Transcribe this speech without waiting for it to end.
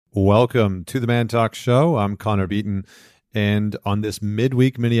Welcome to the Man Talk Show. I'm Connor Beaton, and on this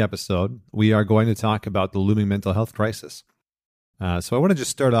midweek mini episode, we are going to talk about the looming mental health crisis. So I want to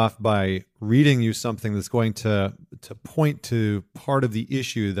just start off by reading you something that's going to point to part of the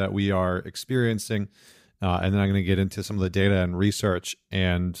issue that we are experiencing, and then I'm going to get into some of the data and research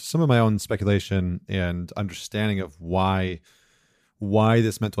and some of my own speculation and understanding of why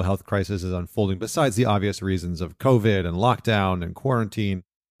this mental health crisis is unfolding, besides the obvious reasons of COVID and lockdown and quarantine.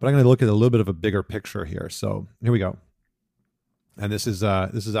 But I'm going to look at a little bit of a bigger picture here. So here we go. And this is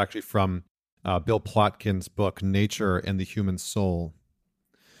actually from Bill Plotkin's book, Nature and the Human Soul.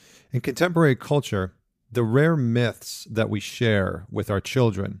 In contemporary culture, the rare myths that we share with our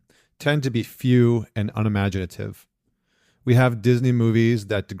children tend to be few and unimaginative. We have Disney movies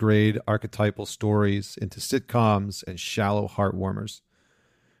that degrade archetypal stories into sitcoms and shallow heartwarmers.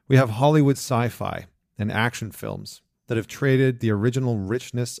 We have Hollywood sci-fi and action films that have traded the original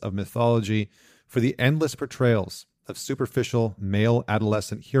richness of mythology for the endless portrayals of superficial male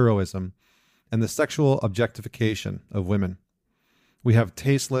adolescent heroism and the sexual objectification of women. We have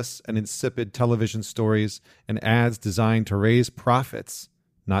tasteless and insipid television stories and ads designed to raise profits,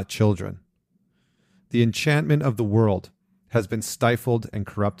 not children. The enchantment of the world has been stifled and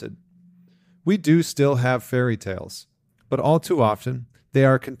corrupted. We do still have fairy tales, but all too often they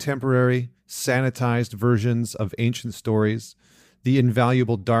are contemporary, sanitized versions of ancient stories, the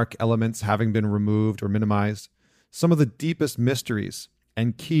invaluable dark elements having been removed or minimized. Some of the deepest mysteries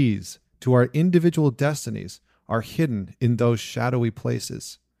and keys to our individual destinies are hidden in those shadowy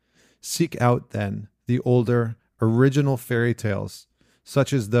places. Seek out, then, the older, original fairy tales,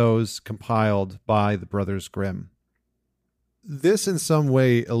 such as those compiled by the Brothers Grimm. This in some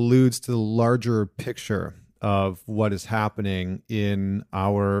way alludes to the larger picture of what is happening in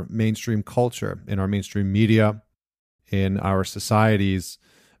our mainstream culture, in our mainstream media, in our societies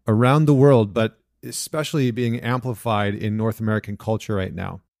around the world, but especially being amplified in North American culture right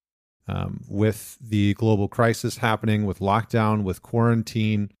now. With the global crisis happening, with lockdown, with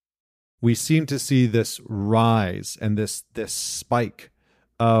quarantine, we seem to see this rise and this spike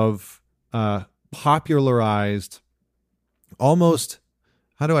of popularized, almost,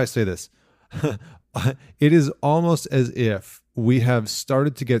 how do I say this? It is almost as if we have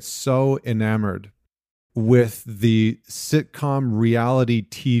started to get so enamored with the sitcom reality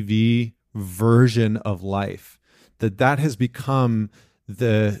TV version of life that has become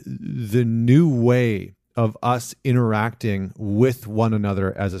the new way of us interacting with one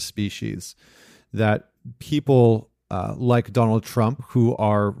another as a species. That people like Donald Trump, who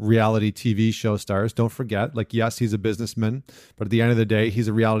are reality TV show stars, don't forget, like, yes, he's a businessman, but at the end of the day, he's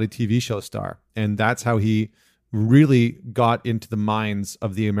a reality TV show star. And that's how he really got into the minds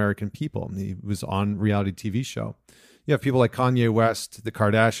of the American people. He was on reality TV show. You have people like Kanye West, the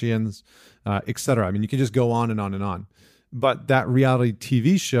Kardashians, etc. I mean, you can just go on and on and on. But that reality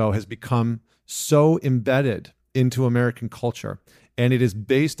TV show has become so embedded into American culture, and it is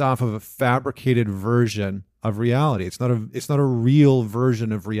based off of a fabricated version of reality. It's not a real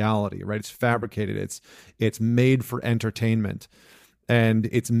version of reality, right? It's fabricated. It's made for entertainment, and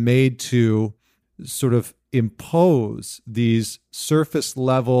it's made to sort of impose these surface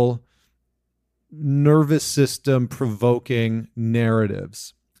level, nervous system provoking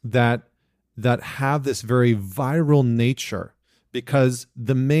narratives that have this very viral nature, because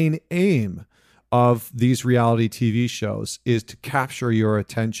the main aim of these reality TV shows is to capture your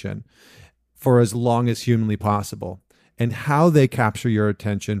attention for as long as humanly possible. And how they capture your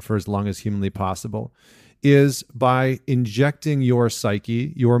attention for as long as humanly possible is by injecting your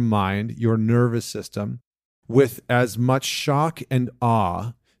psyche, your mind, your nervous system with as much shock and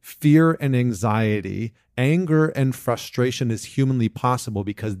awe, fear and anxiety, anger and frustration as humanly possible,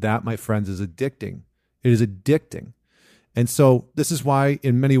 because that, my friends, is addicting. It is addicting. And so this is why,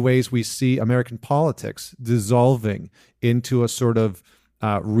 in many ways, we see American politics dissolving into a sort of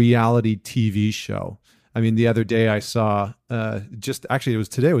reality TV show. I mean, the other day I saw,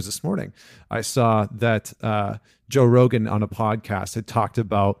 it was this morning, I saw that Joe Rogan on a podcast had talked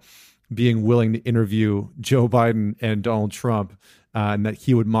about being willing to interview Joe Biden and Donald Trump, and that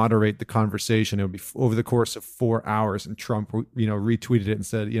he would moderate the conversation. It would be over the course of 4 hours, and Trump, retweeted it and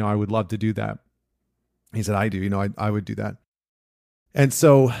said, I would love to do that. He said, I do, I would do that. And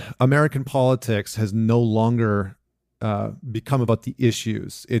so American politics has no longer become about the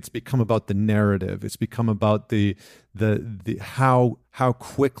issues. It's become about the narrative. It's become about the how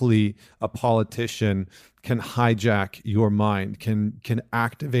quickly a politician can hijack your mind, can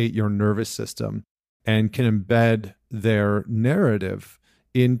activate your nervous system, and can embed their narrative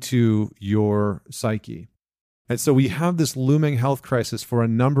into your psyche. And so we have this looming health crisis for a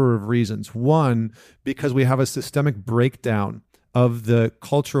number of reasons. One, because we have a systemic breakdown of the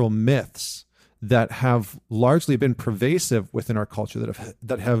cultural myths that have largely been pervasive within our culture,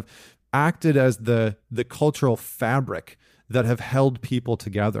 that have acted as the cultural fabric that have held people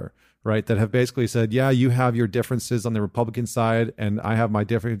together, right? That have basically said, yeah, you have your differences on the Republican side, and I have my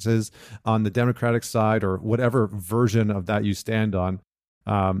differences on the Democratic side, or whatever version of that you stand on.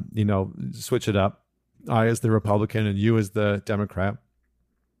 Switch it up. I as the Republican and you as the Democrat.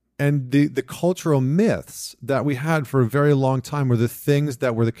 And the cultural myths that we had for a very long time were the things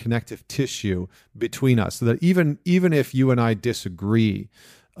that were the connective tissue between us. So that even if you and I disagree,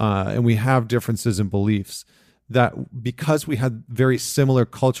 and we have differences in beliefs, that because we had very similar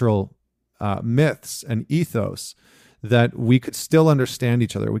cultural myths and ethos, that we could still understand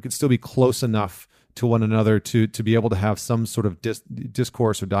each other. We could still be close enough to one another to be able to have some sort of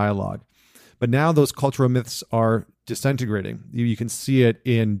discourse or dialogue. But now those cultural myths are disintegrating. You can see it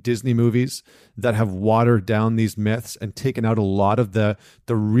in Disney movies that have watered down these myths and taken out a lot of the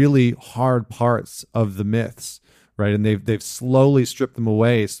really hard parts of the myths, right? And they've slowly stripped them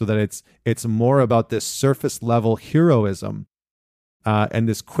away so that it's more about this surface level heroism and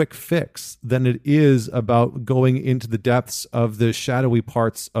this quick fix than it is about going into the depths of the shadowy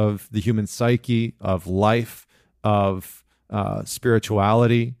parts of the human psyche, of life, of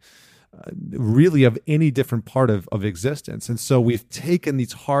spirituality, really of any different part of existence. And so we've taken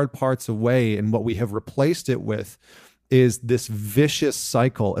these hard parts away, and what we have replaced it with is this vicious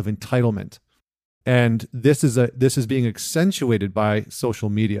cycle of entitlement. And this is being accentuated by social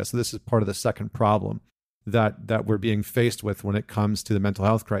media. So this is part of the second problem that we're being faced with when it comes to the mental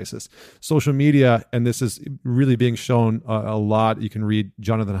health crisis. Social media, and this is really being shown a lot. You can read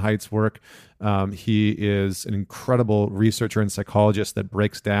Jonathan Haidt's work. He is an incredible researcher and psychologist that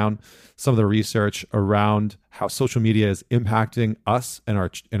breaks down some of the research around how social media is impacting us and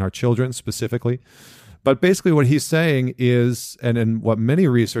our children specifically. But basically what he's saying is, and what many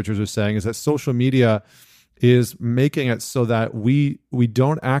researchers are saying, is that social media is making it so that we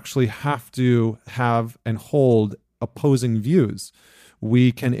don't actually have to have and hold opposing views.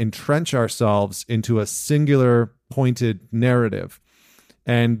 We can entrench ourselves into a singular pointed narrative,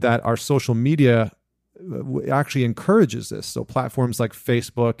 and that our social media actually encourages this. So platforms like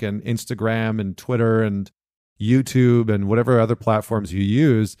Facebook and Instagram and Twitter and YouTube and whatever other platforms you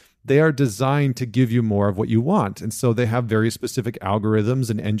use, they are designed to give you more of what you want. And so they have very specific algorithms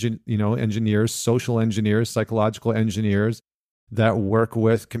and engineers, social engineers, psychological engineers that work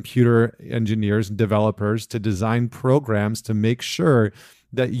with computer engineers and developers to design programs to make sure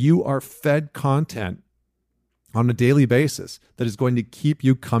that you are fed content on a daily basis that is going to keep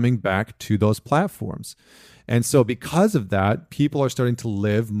you coming back to those platforms. And so because of that, people are starting to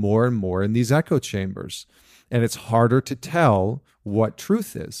live more and more in these echo chambers. And it's harder to tell what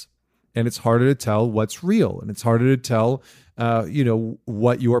truth is. And it's harder to tell what's real. And it's harder to tell,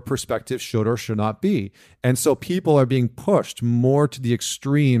 what your perspective should or should not be. And so people are being pushed more to the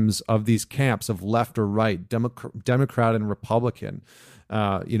extremes of these camps of left or right, Democrat and Republican,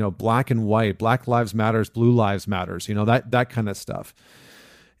 black and white, Black Lives Matters, Blue Lives Matters, that kind of stuff.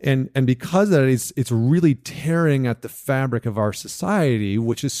 And because of that, it's really tearing at the fabric of our society,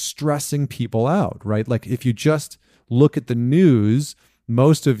 which is stressing people out, right? Like if you just look at the news,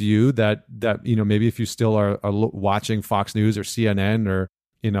 most of you that maybe if you still are watching Fox News or CNN or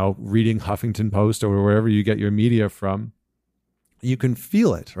reading Huffington Post or wherever you get your media from, you can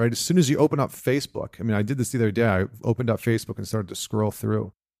feel it, right? As soon as you open up Facebook, I mean, I did this the other day. I opened up Facebook and started to scroll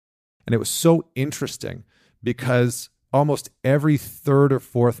through, and it was so interesting because almost every third or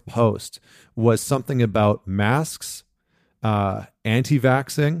fourth post was something about masks,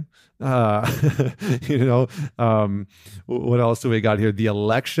 anti-vaxxing, what else do we got here? The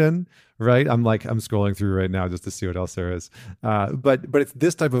election, right? I'm scrolling through right now just to see what else there is. But it's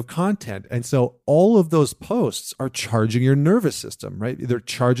this type of content. And so all of those posts are charging your nervous system, right? They're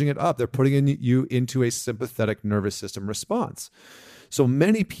charging it up. They're putting you into a sympathetic nervous system response. So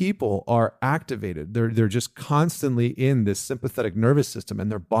many people are activated. They're just constantly in this sympathetic nervous system, and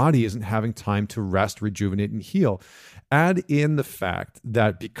their body isn't having time to rest, rejuvenate, and heal. Add in the fact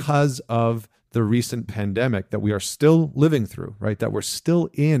that because of the recent pandemic that we are still living through, right, that we're still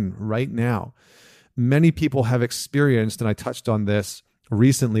in right now, many people have experienced, and I touched on this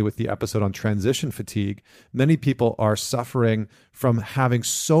recently with the episode on transition fatigue, many people are suffering from having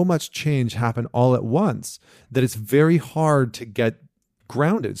so much change happen all at once that it's very hard to get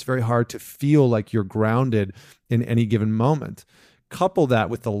grounded. It's very hard to feel like you're grounded in any given moment. Couple that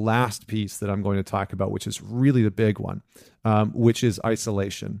with the last piece that I'm going to talk about, which is really the big one, which is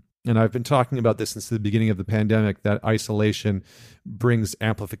isolation. And I've been talking about this since the beginning of the pandemic, that isolation brings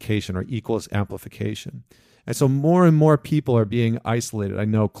amplification or equals amplification. And so more and more people are being isolated. I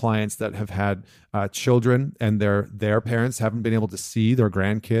know clients that have had children and their parents haven't been able to see their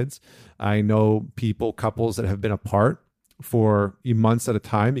grandkids. I know couples that have been apart for months at a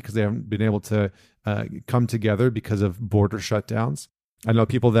time because they haven't been able to come together because of border shutdowns. I know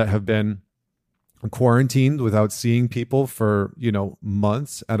people that have been quarantined without seeing people for,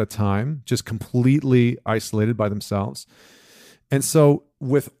 months at a time, just completely isolated by themselves. And so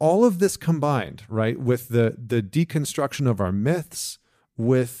with all of this combined, right, with the deconstruction of our myths,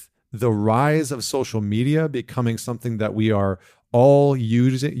 with the rise of social media becoming something that we are all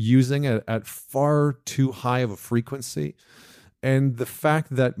using at far too high of a frequency, and the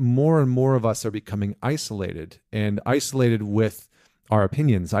fact that more and more of us are becoming isolated with our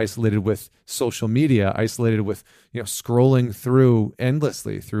opinions, isolated with social media, isolated with scrolling through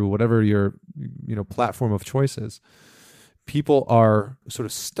endlessly through whatever your platform of choice is. People are sort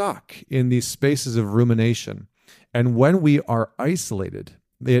of stuck in these spaces of rumination. And when we are isolated,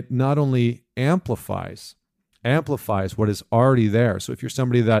 it not only amplifies what is already there. So if you're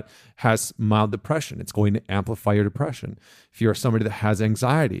somebody that has mild depression, it's going to amplify your depression. If you're somebody that has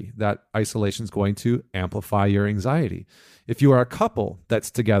anxiety, that isolation is going to amplify your anxiety. If you are a couple that's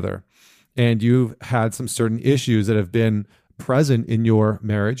together and you've had some certain issues that have been present in your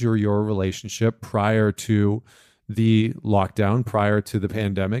marriage or your relationship prior to the lockdown, prior to the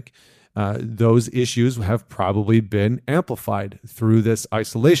pandemic, those issues have probably been amplified through this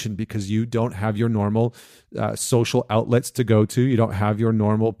isolation because you don't have your normal social outlets to go to. You don't have your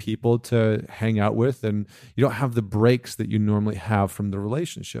normal people to hang out with, and you don't have the breaks that you normally have from the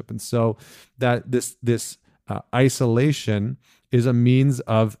relationship. And so that this isolation is a means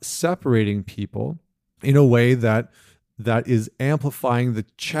of separating people in a way that is amplifying the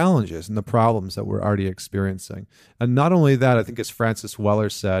challenges and the problems that we're already experiencing. And not only that, I think as Francis Weller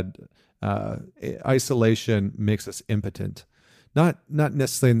said, isolation makes us impotent. Not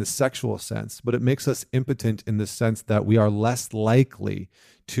necessarily in the sexual sense, but it makes us impotent in the sense that we are less likely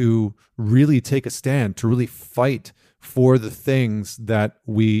to really take a stand, to really fight for the things that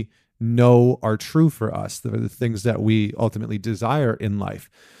we know are true for us, the things that we ultimately desire in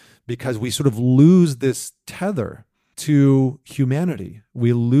life, because we sort of lose this tether to humanity.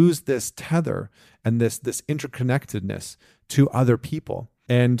 We lose this tether and this interconnectedness to other people.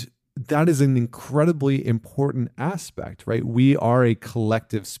 And that is an incredibly important aspect, right? We are a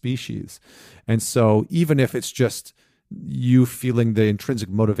collective species. And so even if it's just you feeling the intrinsic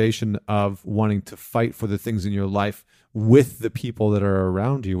motivation of wanting to fight for the things in your life with the people that are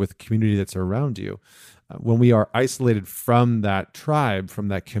around you, with the community that's around you, when we are isolated from that tribe, from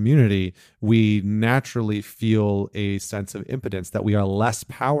that community, we naturally feel a sense of impotence, that we are less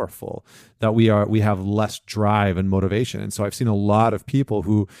powerful, that we have less drive and motivation. And so I've seen a lot of people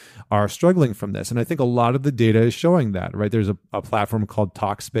who are struggling from this. And I think a lot of the data is showing that, right? There's a platform called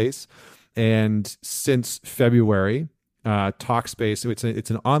Talkspace. And since February, Talkspace,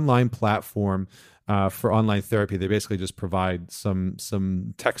 it's an online platform for online therapy. They basically just provide some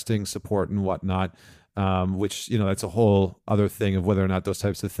texting support and whatnot, which, that's a whole other thing of whether or not those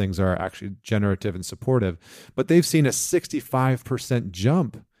types of things are actually generative and supportive. But they've seen a 65%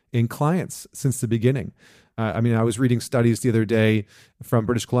 jump in clients since the beginning. I was reading studies the other day from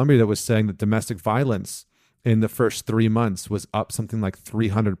British Columbia that was saying that domestic violence in the first 3 months was up something like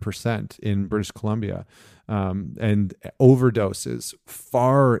 300% in British Columbia. And overdoses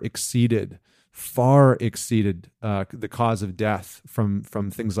far exceeded the cause of death from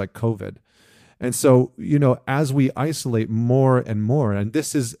things like COVID. And so, as we isolate more and more, and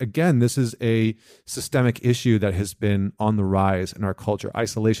this is a systemic issue that has been on the rise in our culture.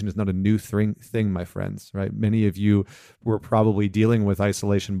 Isolation is not a new thing, my friends, right? Many of you were probably dealing with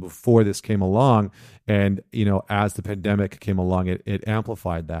isolation before this came along. And, as the pandemic came along, it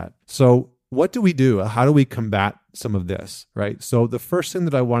amplified that. So what do we do? How do we combat some of this, right? So the first thing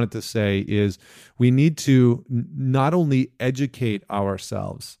that I wanted to say is we need to not only educate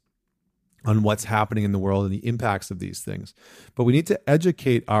ourselves on what's happening in the world and the impacts of these things, but we need to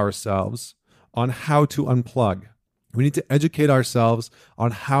educate ourselves on how to unplug. We need to educate ourselves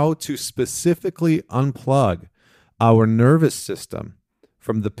on how to specifically unplug our nervous system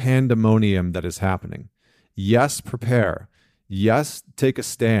from the pandemonium that is happening. Yes, prepare. Yes, take a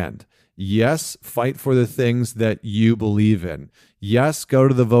stand. Yes, fight for the things that you believe in. Yes, go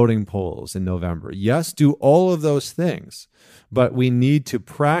to the voting polls in November. Yes, do all of those things. But we need to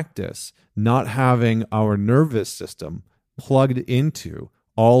practice not having our nervous system plugged into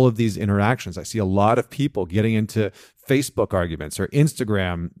all of these interactions. I see a lot of people getting into Facebook arguments or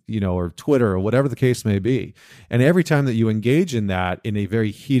Instagram, or Twitter or whatever the case may be. And every time that you engage in that in a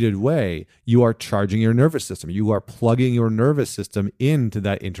very heated way, you are charging your nervous system. You are plugging your nervous system into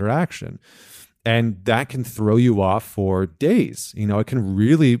that interaction. And that can throw you off for days. It can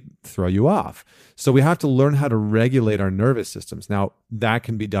really throw you off. So we have to learn how to regulate our nervous systems. Now, that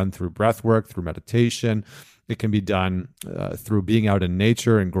can be done through breath work, through meditation. It can be done through being out in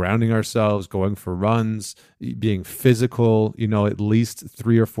nature and grounding ourselves, going for runs, being physical, at least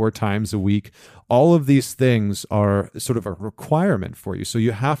 3 or 4 times a week. All of these things are sort of a requirement for you. So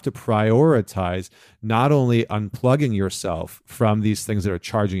you have to prioritize not only unplugging yourself from these things that are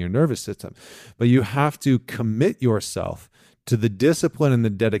charging your nervous system, but you have to commit yourself to the discipline and the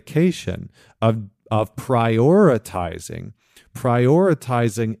dedication of prioritizing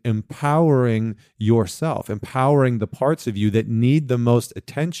empowering yourself, empowering the parts of you that need the most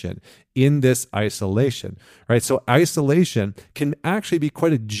attention in this isolation, right? So isolation can actually be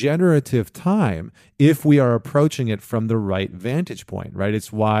quite a generative time if we are approaching it from the right vantage point, right?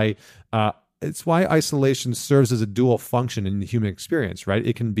 It's why isolation serves as a dual function in the human experience, right?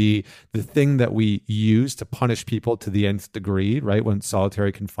 It can be the thing that we use to punish people to the nth degree, right? When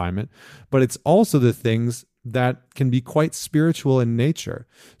solitary confinement, but it's also the things that can be quite spiritual in nature.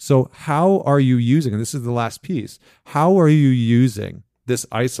 So how are you using, and this is the last piece, how are you using this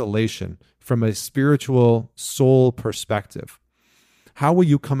isolation from a spiritual soul perspective? How will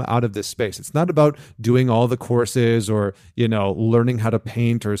you come out of this space? It's not about doing all the courses or, learning how to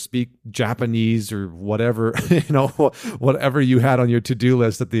paint or speak Japanese or whatever, whatever you had on your to-do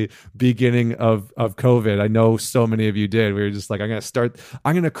list at the beginning of COVID. I know so many of you did. We were just like, I'm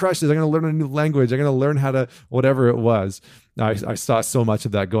going to crush this. I'm going to learn a new language. I'm going to learn how to, whatever it was. I saw so much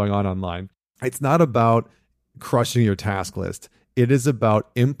of that going on online. It's not about crushing your task list. It is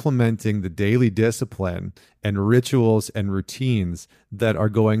about implementing the daily discipline and rituals and routines that are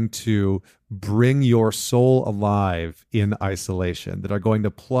going to bring your soul alive in isolation, that are going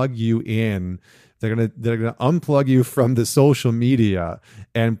to plug you in. They're going to unplug you from the social media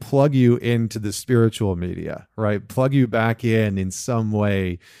and plug you into the spiritual media, right? Plug you back in some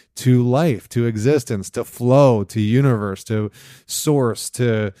way to life, to existence, to flow, to universe, to source,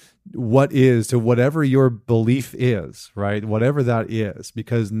 to what is, to whatever your belief is, right? Whatever that is,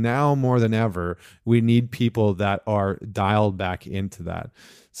 because now more than ever, we need people that are dialed back into that.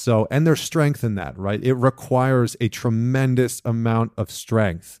 So, and there's strength in that, right? It requires a tremendous amount of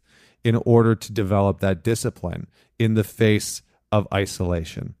strength in order to develop that discipline in the face of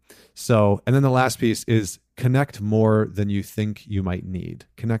isolation. So, and then the last piece is connect more than you think you might need.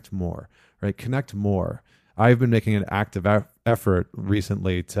 Connect more, right? Connect more. I've been making an active effort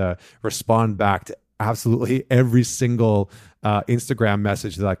recently to respond back to absolutely every single Instagram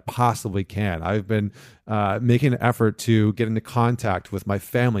message that I possibly can. I've been making an effort to get into contact with my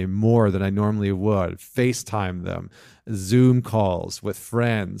family more than I normally would, FaceTime them, Zoom calls with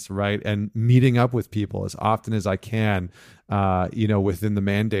friends, right? And meeting up with people as often as I can, within the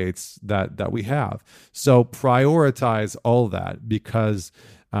mandates that we have. So prioritize all that because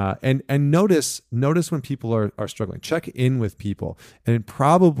and notice when people are struggling. Check in with people. And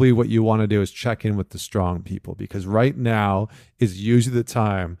probably what you want to do is check in with the strong people, because right now is usually the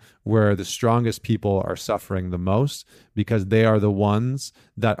time where the strongest people are suffering the most, because they are the ones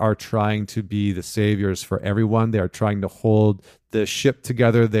that are trying to be the saviors for everyone. They are trying to hold the ship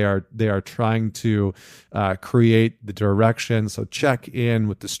together. They are trying to create the direction. So check in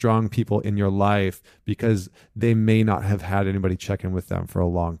with the strong people in your life, because they may not have had anybody check in with them for a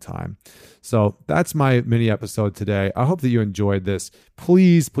long time. So that's my mini episode today. I hope that you enjoyed this.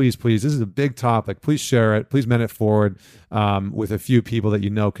 Please, please, please, this is a big topic. Please share it. Please mend it forward with a few people that you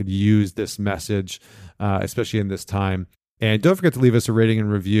know could use this message, especially in this time. And don't forget to leave us a rating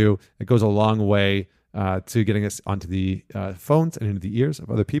and review. It goes a long way to getting us onto the phones and into the ears of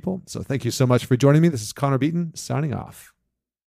other people. So thank you so much for joining me. This is Connor Beaton signing off.